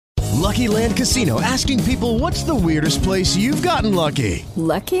Lucky Land Casino, asking people, what's the weirdest place you've gotten lucky?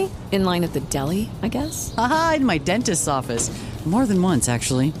 Lucky? In line at the deli, I guess? Aha, in my dentist's office. More than once,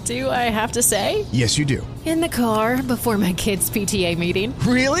 actually. Do I have to say? Yes, you do. In the car before my kids' PTA meeting.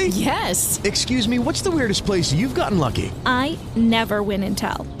 Really? Yes. Excuse me, what's the weirdest place you've gotten lucky? I never win and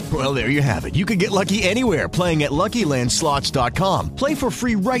tell. Well, there you have it. You can get lucky anywhere, playing at LuckyLandSlots.com. Play for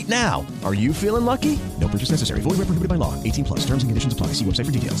free right now. Are you feeling lucky? No purchase necessary. Void where prohibited by law. 18 plus. Terms and conditions apply. See website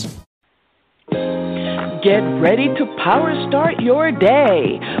for details. Get ready to PowerStart your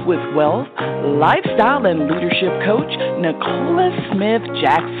day with wealth, lifestyle, and leadership coach Nicola Smith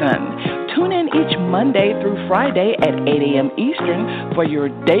Jackson. Tune in each Monday through Friday at 8 a.m. Eastern for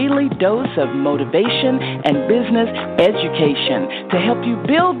your daily dose of motivation and business education to help you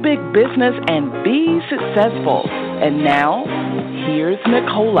build big business and be successful. And now, here's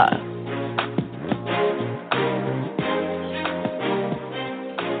Nicola.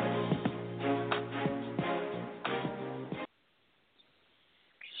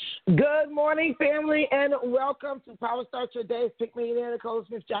 Good morning, family, and welcome to PowerStart Your Day. Pick me in, Nicola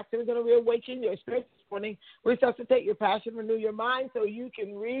Smith Jackson. We're going to reawaken your spirit this morning, resuscitate your passion, renew your mind so you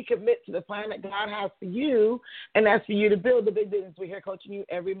can recommit to the plan that God has for you, and that's for you to build the big business. We're here coaching you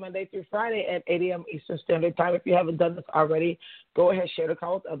every Monday through Friday at 8 a.m. Eastern Standard Time. If you haven't done this already, go ahead, share the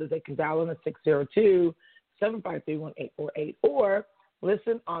call with others. They can dial in at 602-753-1848 or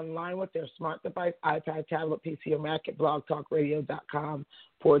listen online with their smart device, iPad, tablet, PC, or Mac at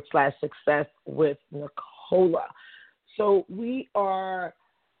blogtalkradio.com/success with Nicola. So we are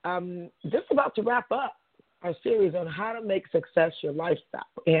just about to wrap up our series on how to make success your lifestyle.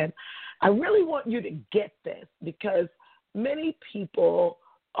 And I really want you to get this because many people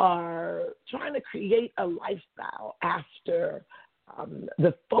are trying to create a lifestyle after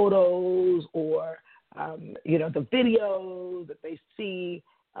the photos or the videos that they see,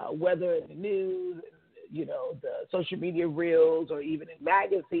 whether in the news, the social media reels, or even in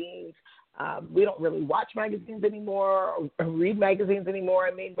magazines. We don't really watch magazines anymore or read magazines anymore.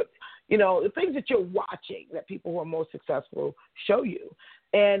 But, the things that you're watching that people who are most successful show you.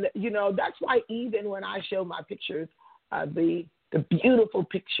 And, that's why even when I show my pictures, the beautiful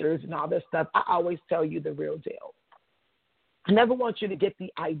pictures and all this stuff, I always tell you the real deal. I never want you to get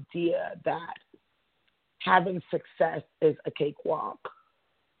the idea that having success is a cakewalk.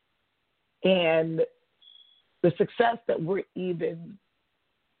 And the success that we're even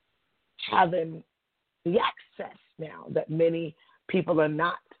having the access now that many people are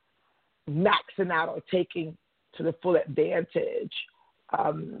not maxing out or taking to the full advantage,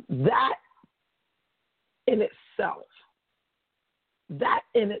 that in itself, that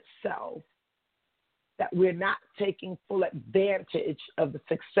we're not taking full advantage of the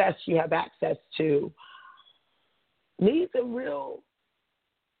success you have access to, needs a real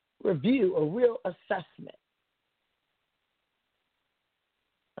review, a real assessment.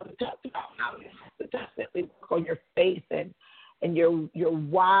 We talked about how you have to definitely work on your faith and your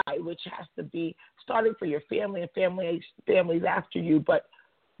why, which has to be starting for your family and families after you. But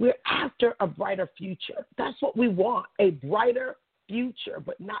we're after a brighter future. That's what we want, a brighter future,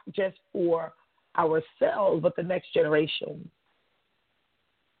 but not just for ourselves, but the next generation.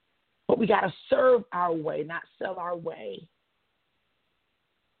 But we got to serve our way, not sell our way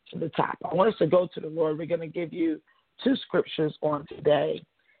to the top. I want us to go to the Lord. We're going to give you two scriptures on today.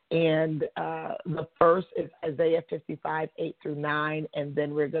 And the first is Isaiah 55, 8-9, and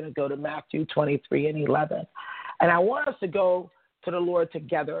then we're going to go to Matthew 23 and 11. And I want us to go to the Lord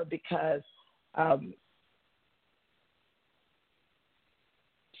together because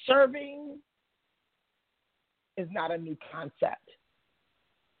serving is not a new concept.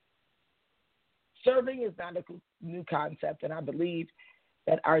 Serving is not a new concept, and I believe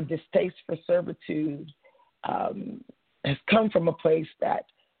that our distaste for servitude has come from a place that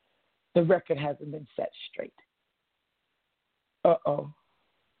the record hasn't been set straight.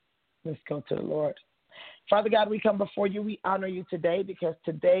 Let's go to the Lord. Father God, we come before you. We honor you today because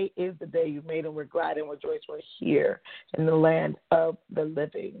today is the day you made, and we're glad and rejoice we're here in the land of the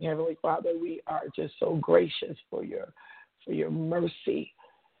living. Heavenly Father, we are just so gracious for your mercy.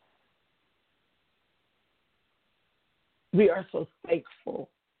 We are so thankful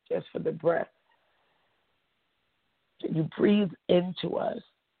just for the breath that you breathe into us.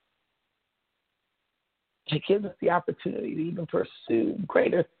 It gives us the opportunity to even pursue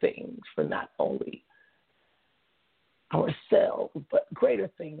greater things for not only ourselves, but greater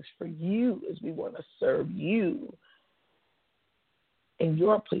things for you as we want to serve you and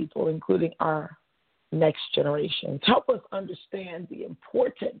your people, including our next generation. Help us understand the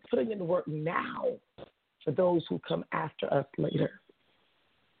importance of putting in the work now for those who come after us later.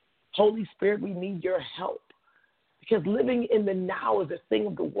 Holy Spirit, we need your help. Because living in the now is a thing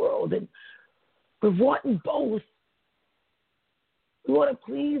of the world, and we're wanting both. We want to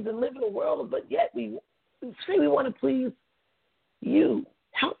please and live in the world, but yet we say we want to please you.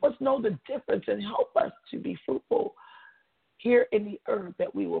 Help us know the difference and help us to be fruitful here in the earth,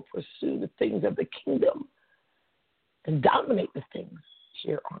 that we will pursue the things of the kingdom and dominate the things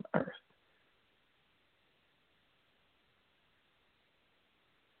here on earth.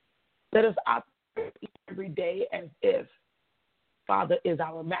 Let us operate every day as if Father is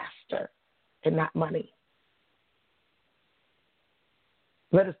our master and not money.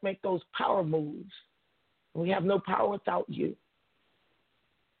 Let us make those power moves. We have no power without you.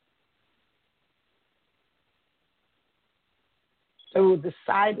 So we will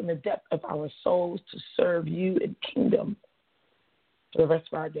decide in the depth of our souls to serve you in kingdom for the rest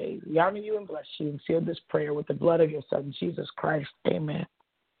of our days. We honor you and bless you and seal this prayer with the blood of your Son, Jesus Christ. Amen.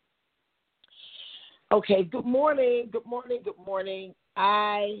 Okay, good morning, good morning, good morning.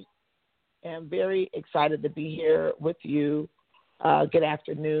 I am very excited to be here with you. Good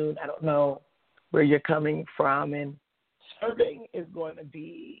afternoon. I don't know where you're coming from, and serving is going to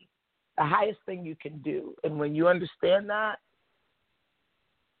be the highest thing you can do. And when you understand that,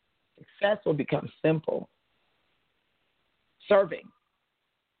 success will become simple. Serving,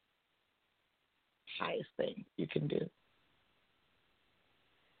 highest thing you can do.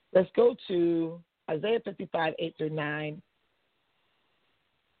 Let's go to Isaiah 55, 8 through 9.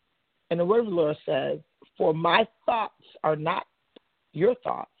 And the word of the Lord says, "For my thoughts are not your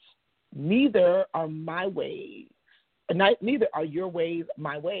thoughts, neither are my ways, neither are your ways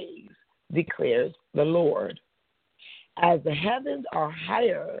my ways, declares the Lord. As the heavens are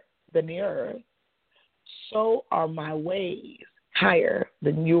higher than the earth, so are my ways higher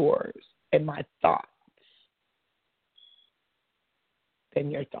than yours, and my thoughts than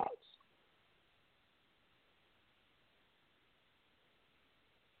your thoughts."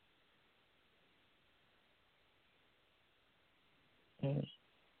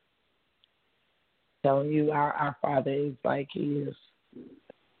 Telling you, our Father is like, he is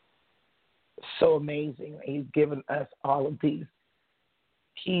so amazing. He's given us all of these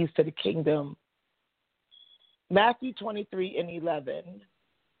keys to the kingdom. Matthew 23 and 11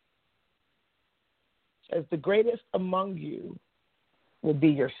 says, "The greatest among you will be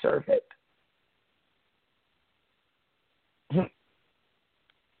your servant."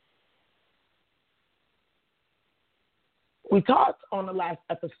 We talked on the last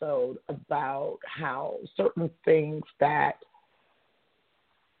episode about how certain things that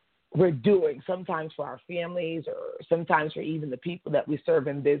we're doing, sometimes for our families or sometimes for even the people that we serve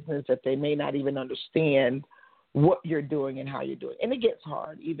in business, that they may not even understand what you're doing and how you're doing. And it gets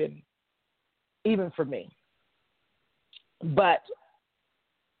hard, even for me. But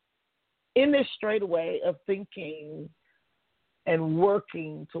in this straightaway of thinking and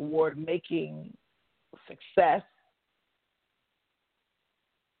working toward making success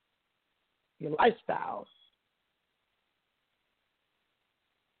your lifestyle,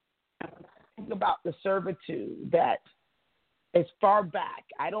 think about the servitude that as far back,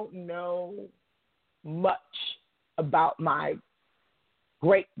 I don't know much about my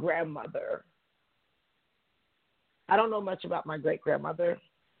great-grandmother. I don't know much about my great-grandmother.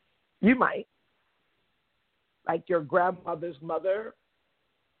 You might, like your grandmother's mother.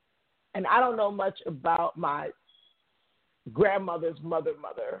 And I don't know much about my grandmother's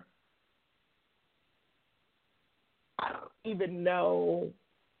mother. I don't even know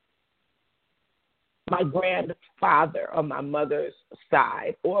my grandfather on my mother's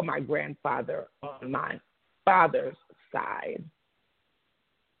side or my grandfather on my father's side.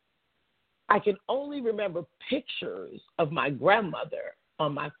 I can only remember pictures of my grandmother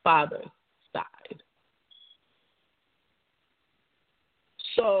on my father's side.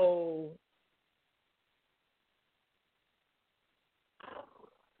 So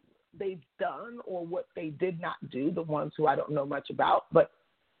they've done or what they did not do, the ones who I don't know much about, but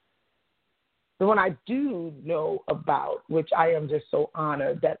the one I do know about, which I am just so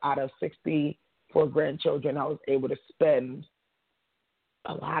honored that out of 64 grandchildren, I was able to spend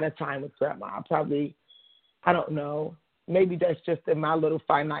a lot of time with grandma. I don't know, maybe that's just in my little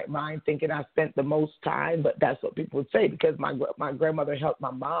finite mind thinking I spent the most time, but that's what people would say because my grandmother helped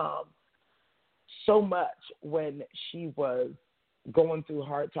my mom so much when she was going through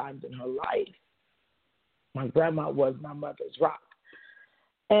hard times in her life. My grandma was my mother's rock.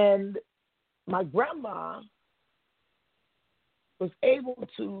 And my grandma was able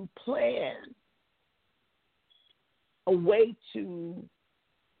to plan a way to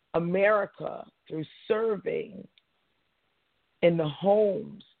America through serving in the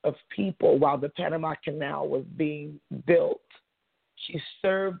homes of people while the Panama Canal was being built. She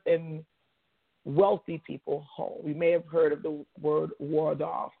served in wealthy people's homes. You may have heard of the word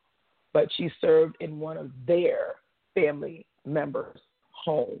Waldorf, but she served in one of their family members'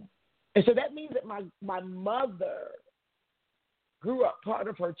 home. And so that means that my mother grew up part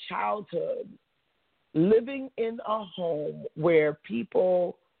of her childhood living in a home where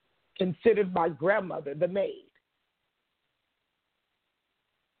people considered my grandmother the maid.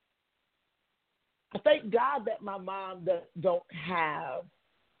 I thank God that my mom don't have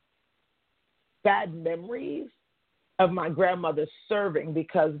bad memories of my grandmother serving,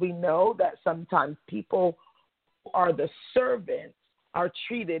 because we know that sometimes people who are the servants are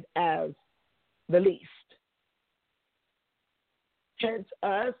treated as the least. Hence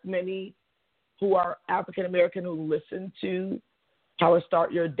us, many who are African American who listen to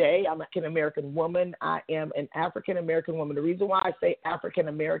PowerStart Your Day. I'm an African American woman. I am an African American woman. The reason why I say African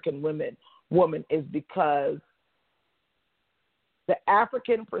American woman is because the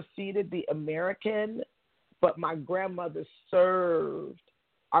African preceded the American, but my grandmother served.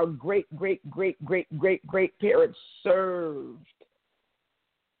 Our great parents served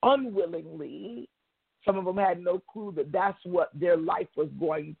unwillingly. Some of them had no clue that that's what their life was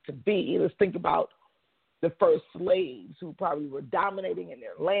going to be. Let's think about the first slaves who probably were dominating in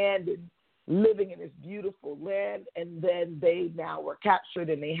their land and living in this beautiful land, and then they now were captured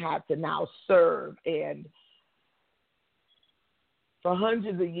and they had to now serve. And for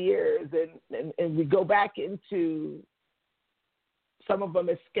hundreds of years, and we go back into, some of them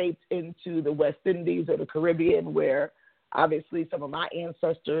escaped into the West Indies or the Caribbean, where obviously some of my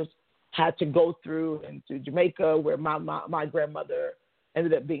ancestors had to go through, into Jamaica, where my grandmother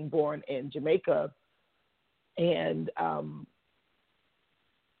ended up being born in Jamaica. And I'm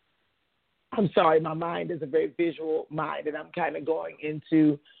sorry, my mind is a very visual mind, and I'm kind of going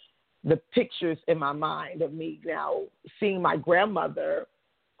into the pictures in my mind of me now seeing my grandmother,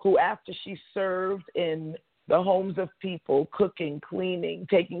 who after she served in the homes of people, cooking, cleaning,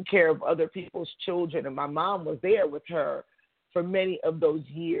 taking care of other people's children, and my mom was there with her for many of those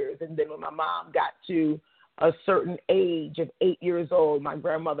years. And then when my mom got to a certain age of 8 years old, my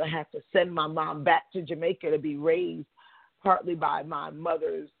grandmother had to send my mom back to Jamaica to be raised partly by my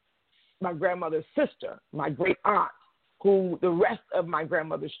grandmother's sister, my great aunt, who the rest of my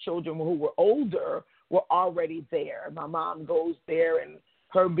grandmother's children who were older were already there. My mom goes there, and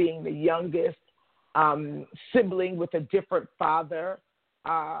her being the youngest sibling with a different father,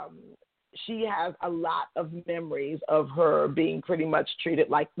 she has a lot of memories of her being pretty much treated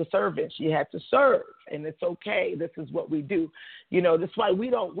like the servant. She had to serve, and it's okay. This is what we do. You know, that's why we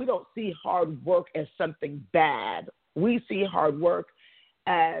don't see hard work as something bad. We see hard work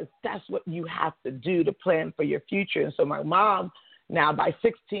as that's what you have to do to plan for your future. And so my mom, now by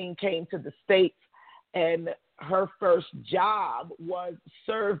 16, came to the States, and her first job was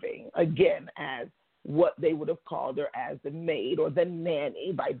serving, again, as what they would have called her, as the maid or the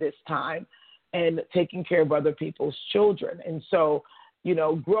nanny by this time, and taking care of other people's children. And so, you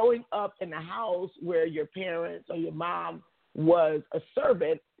know, growing up in a house where your parents or your mom was a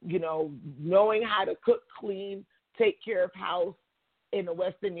servant, you know, knowing how to cook, clean, take care of house in a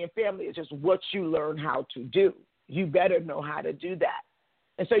West Indian family is just what you learn how to do. You better know how to do that.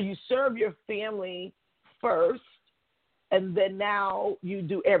 And so you serve your family first, and then now you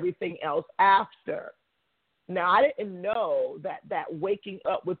do everything else after. Now, I didn't know that waking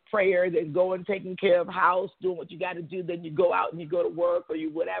up with prayer, then going taking care of house, doing what you got to do, then you go out and you go to work or you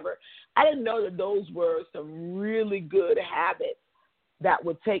whatever. I didn't know that those were some really good habits that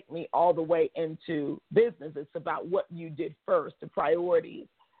would take me all the way into business. It's about what you did first, the priorities.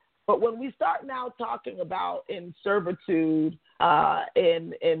 But when we start now talking about in servitude,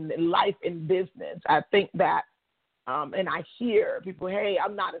 in life, in business, I think that, and I hear people, hey,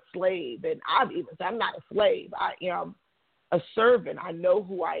 I'm not a slave. And I've even said, I'm not a slave. I am a servant. I know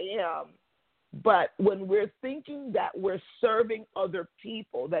who I am. But when we're thinking that we're serving other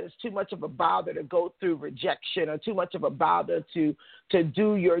people, that it's too much of a bother to go through rejection, or too much of a bother to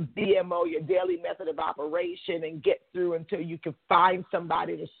do your DMO, your daily method of operation, and get through until you can find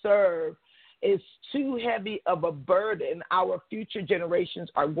somebody to serve, is too heavy of a burden. Our future generations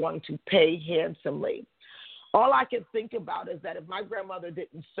are going to pay handsomely. All I can think about is that if my grandmother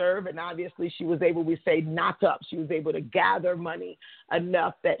didn't serve, and obviously she was able, we say, knock up, she was able to gather money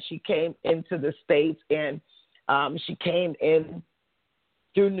enough that she came into the States, and she came in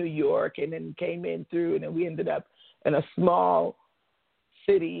through New York, and then came in through, and then we ended up in a small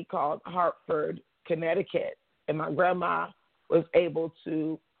city called Hartford, Connecticut, and my grandma was able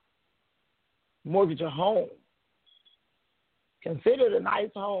to mortgage a home considered a nice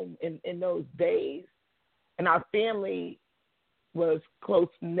home in those days. And our family was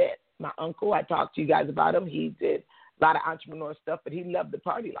close-knit. My uncle, I talked to you guys about him. He did a lot of entrepreneur stuff, but he loved the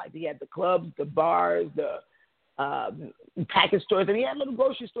party life. He had the clubs, the bars, the package stores, and he had little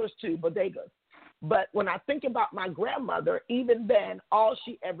grocery stores too, bodegas. But when I think about my grandmother, even then, all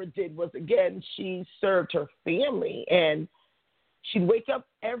she ever did was, again, she served her family. And she'd wake up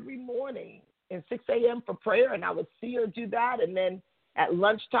every morning at 6 a.m. for prayer, and I would see her do that. And then at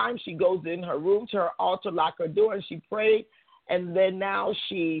lunchtime, she goes in her room to her altar, lock her door, and she prayed. And then now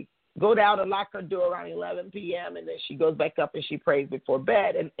she go down and lock her door around 11 p.m., and then she goes back up and she prays before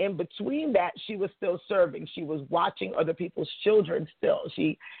bed. And in between that, she was still serving. She was watching other people's children still.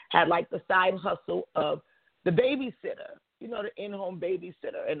 She had like the side hustle of the babysitter, you know, the in-home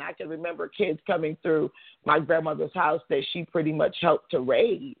babysitter. And I can remember kids coming through my grandmother's house that she pretty much helped to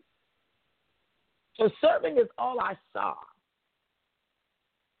raise. So serving is all I saw.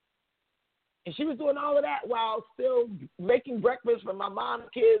 And she was doing all of that while still making breakfast for my mom's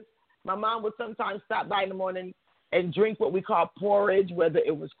kids. My mom would sometimes stop by in the morning and drink what we call porridge, whether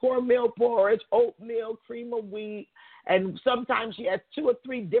it was cornmeal porridge, oatmeal, cream of wheat. And sometimes she had 2 or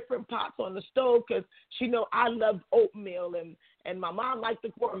 3 different pots on the stove because she knew I loved oatmeal, and my mom liked the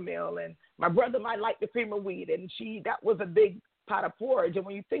cornmeal, and my brother might like the cream of wheat. And that was a big pot of porridge. And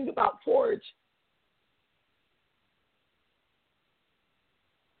when you think about porridge,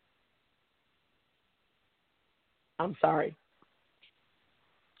 I'm sorry.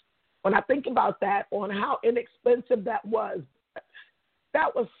 When I think about that, on how inexpensive that was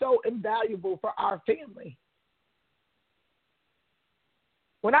so invaluable for our family.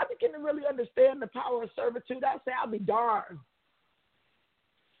 When I begin to really understand the power of servitude, I say, I'll be darned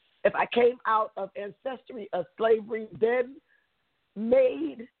if I came out of ancestry of slavery, then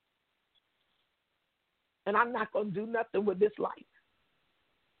made, and I'm not going to do nothing with this life.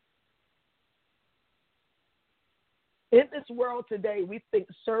 In this world today, we think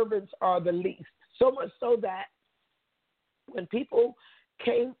servants are the least, so much so that when people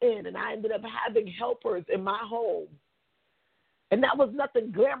came in and I ended up having helpers in my home, and that was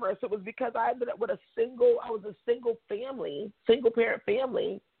nothing glamorous. It was because I ended up with I was a single parent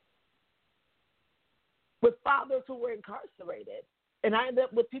family with fathers who were incarcerated. And I ended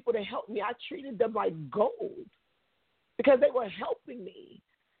up with people to help me. I treated them like gold because they were helping me.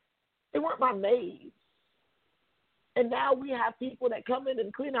 They weren't my maids. And now we have people that come in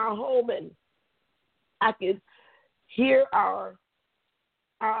and clean our home, and I can hear our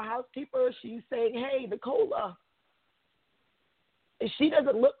housekeeper. She's saying, "Hey, Nicola," and she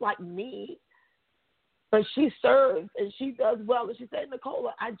doesn't look like me, but she serves and she does well. And she said,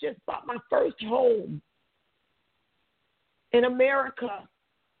 "Nicola, I just bought my first home in America."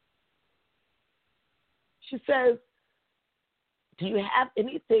 She says, "Do you have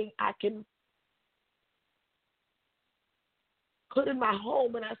anything I can put in my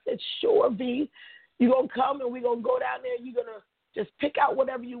home?" And I said, "Sure, V. You're going to come and we're going to go down there. You're going to just pick out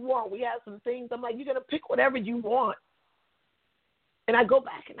whatever you want. We have some things." I'm like, "You're going to pick whatever you want." And I go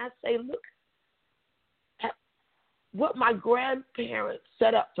back and I say, look at what my grandparents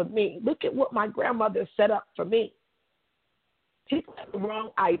set up for me. Look at what my grandmother set up for me. People have the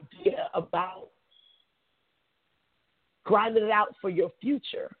wrong idea about grinding it out for your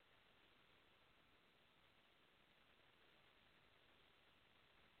future.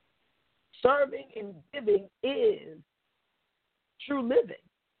 Serving and giving is true living.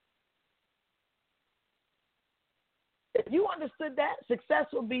 If you understood that, success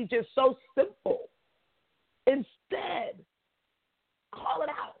would be just so simple. Instead, call it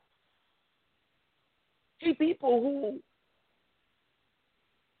out. See people who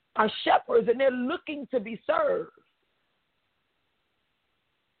are shepherds and they're looking to be served.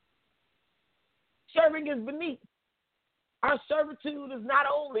 Serving is beneath. Our servitude is not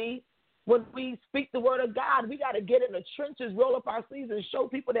only when we speak the word of God, we got to get in the trenches, roll up our sleeves, and show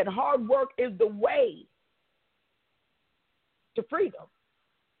people that hard work is the way to freedom.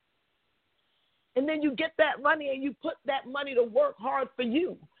 And then you get that money and you put that money to work hard for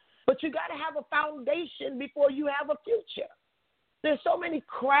you. But you got to have a foundation before you have a future. There's so many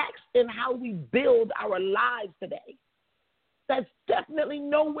cracks in how we build our lives today. That's definitely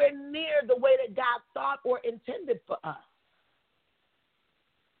nowhere near the way that God thought or intended for us.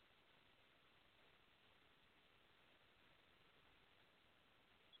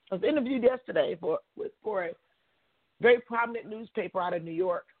 I was interviewed yesterday for a very prominent newspaper out of New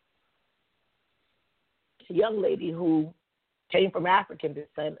York. A young lady who came from African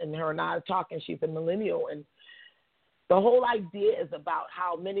descent, and her and I are talking. She's a millennial, and The whole idea is about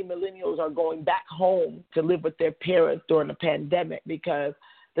how many millennials are going back home to live with their parents during the pandemic because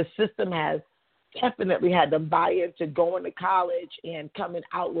the system has definitely had them buy into going to college and coming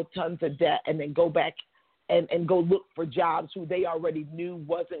out with tons of debt and then go back and go look for jobs who they already knew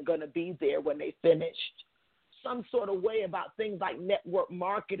wasn't going to be there when they finished. Some sort of way about things like network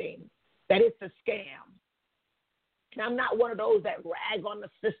marketing, that it's a scam. And I'm not one of those that rag on the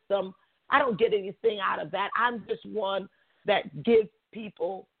system. I don't get anything out of that. I'm just one that gives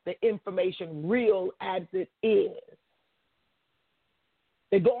people the information real as it is.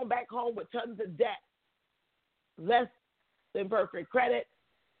 They're going back home with tons of debt, less than perfect credit,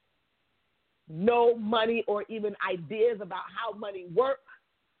 no money or even ideas about how money works.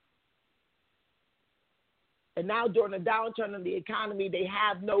 And now during the downturn in the economy, they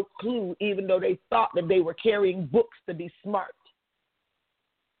have no clue, even though they thought that they were carrying books to be smart.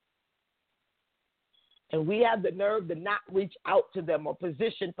 And we have the nerve to not reach out to them or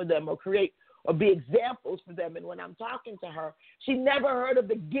position for them or create or be examples for them. And when I'm talking to her, she never heard of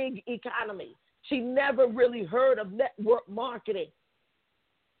the gig economy. She never really heard of network marketing.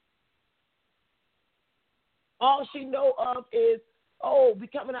 All she know of is,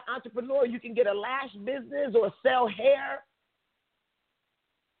 becoming an entrepreneur, you can get a lash business or sell hair.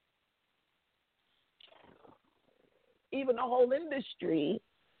 Even the whole industry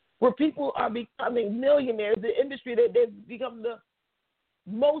where people are becoming millionaires, the industry that they've become the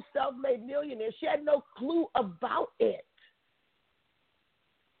most self-made millionaires. She had no clue about it.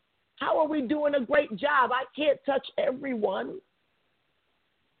 How are we doing a great job? I can't touch everyone.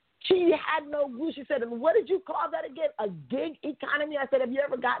 She had no clue. She said, and what did you call that again? A gig economy? I said, have you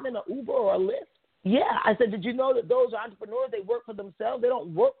ever gotten in an Uber or a Lyft? Yeah. I said, did you know that those are entrepreneurs? They work for themselves. They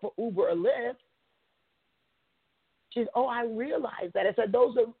don't work for Uber or Lyft. She said, I realized that. I said,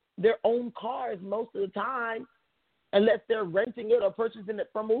 those are their own cars most of the time, unless they're renting it or purchasing it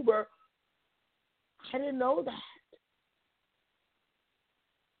from Uber. I didn't know that.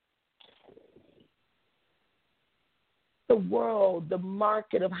 The world, the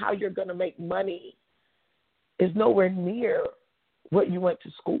market of how you're going to make money is nowhere near what you went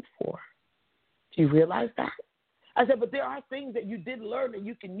to school for. Do you realize that? I said, but there are things that you did learn that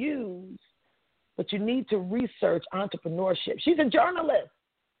you can use, but you need to research entrepreneurship. She's a journalist.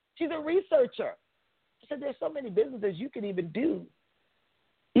 She's a researcher. I said, there's so many businesses you can even do,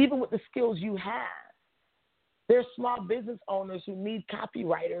 even with the skills you have. There's small business owners who need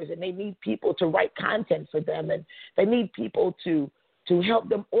copywriters, and they need people to write content for them, and they need people to help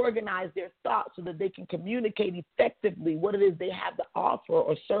them organize their thoughts so that they can communicate effectively what it is they have to offer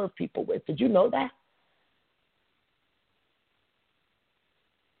or serve people with. Did you know that?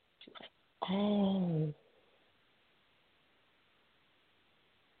 She's like, oh.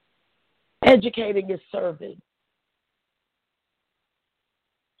 Educating is serving.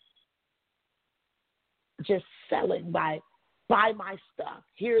 Just selling buy my stuff.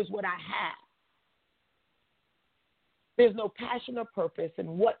 Here's what I have. There's no passion or purpose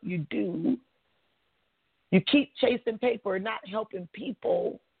in what you do. You keep chasing paper and not helping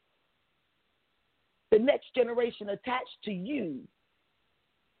people. The next generation attached to you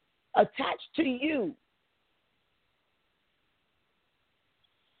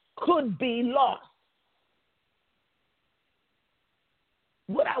could be lost.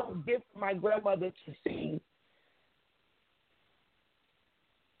 What I would give for my grandmother to see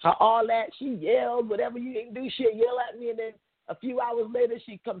how all that, she yelled, whatever you didn't do, she'll yell at me, and then a few hours later,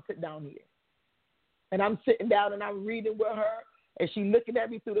 she'd come sit down here. And I'm sitting down and I'm reading with her, and she looking at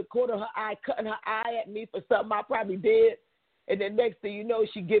me through the corner of her eye, cutting her eye at me for something I probably did. And then next thing you know,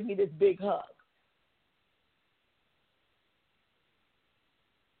 she give me this big hug.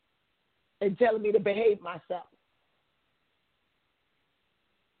 And telling me to behave myself.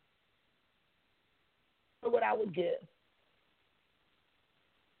 What I would give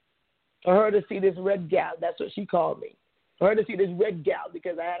for her to see this red gal. That's what she called me. For her to see this red gal,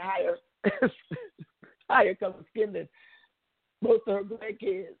 because I had higher color skin than most of her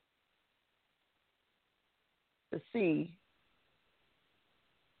grandkids, to see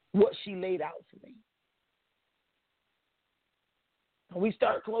what she laid out for me. And we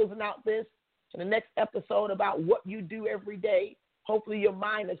start closing out this in the next episode about what you do every day. Hopefully your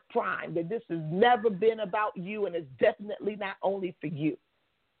mind is primed that this has never been about you, and it's definitely not only for you.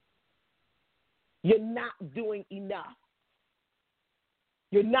 You're not doing enough.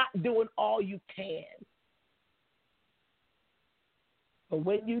 You're not doing all you can. But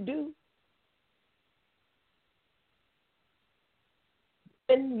when you do,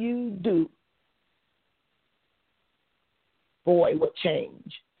 boy, what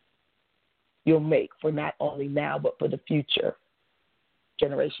change. you'll make for not only now, but for the future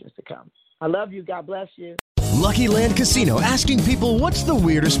generations to come. I love you. God bless you. Lucky Land Casino, asking people, what's the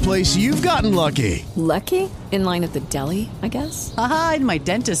weirdest place you've gotten lucky? Lucky? In line at the deli, I guess? Aha, in my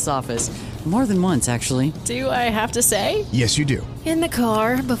dentist's office. More than once, actually. Do I have to say? Yes, you do. In the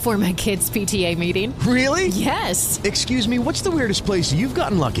car before my kids' PTA meeting. Really? Yes. Excuse me, what's the weirdest place you've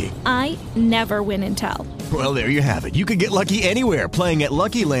gotten lucky? I never win and tell. Well, there you have it. You can get lucky anywhere, playing at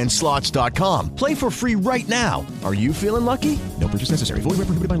LuckyLandSlots.com. Play for free right now. Are you feeling lucky? No purchase necessary. Void where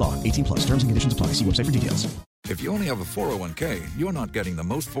prohibited by law. 18 plus. Terms and conditions apply. See website for details. If you only have a 401k, you're not getting the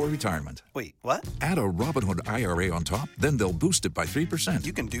most for retirement. Wait, what? Add a Robinhood IRA on top, then they'll boost it by 3%.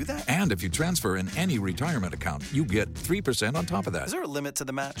 You can do that? And if you transfer in any retirement account, you get 3% on top of that. Is there a limit to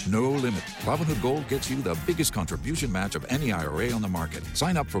the match? No limit. Robinhood Gold gets you the biggest contribution match of any IRA on the market.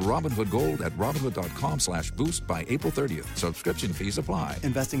 Sign up for Robinhood Gold at Robinhood.com/boost by April 30th. Subscription fees apply.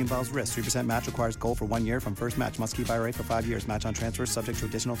 Investing involves risk. 3% match requires gold for 1 year from first match. Must keep IRA for 5 years. Match on transfers subject to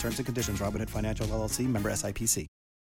additional terms and conditions. Robinhood Financial LLC, member SIPC.